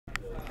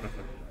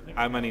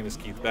Hi, my name is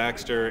Keith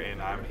Baxter,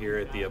 and I'm here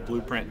at the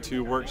Blueprint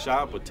 2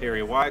 workshop with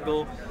Terry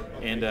Wygal.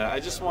 And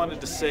I just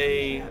wanted to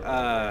say,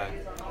 I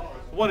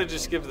wanted to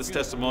just give this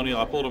testimonial.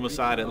 I pulled him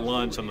aside at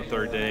lunch on the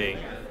third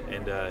day,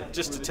 and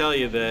just to tell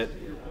you that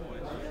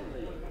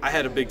I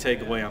had a big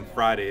takeaway on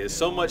Friday. It's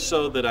so much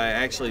so that I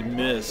actually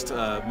missed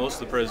most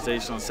of the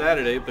presentation on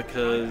Saturday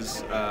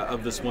because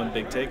of this one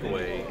big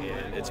takeaway.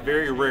 And it's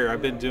very rare.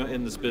 I've been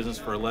in this business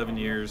for 11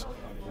 years.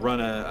 Run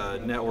a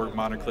network,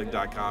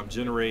 modernclick.com,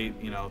 generate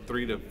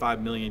 3 to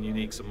 5 million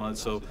uniques a month.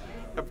 So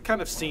I've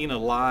kind of seen a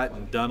lot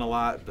and done a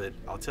lot, but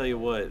I'll tell you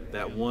what,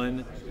 that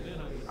one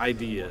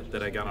idea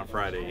that I got on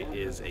Friday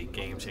is a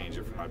game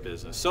changer for my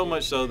business. So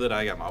much so that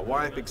I got my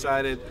wife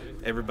excited.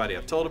 Everybody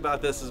I've told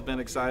about this has been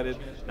excited.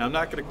 Now I'm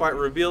not going to quite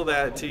reveal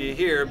that to you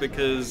here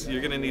because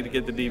you're going to need to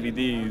get the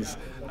DVDs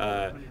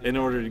in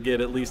order to get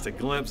at least a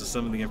glimpse of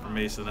some of the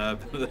information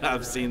that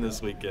I've seen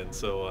this weekend.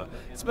 So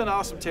it's been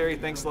awesome, Terry.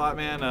 Thanks a lot,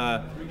 man.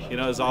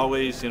 As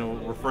always,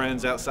 we're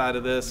friends outside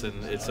of this,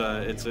 and it's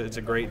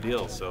a great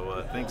deal.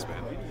 So thanks,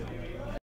 man.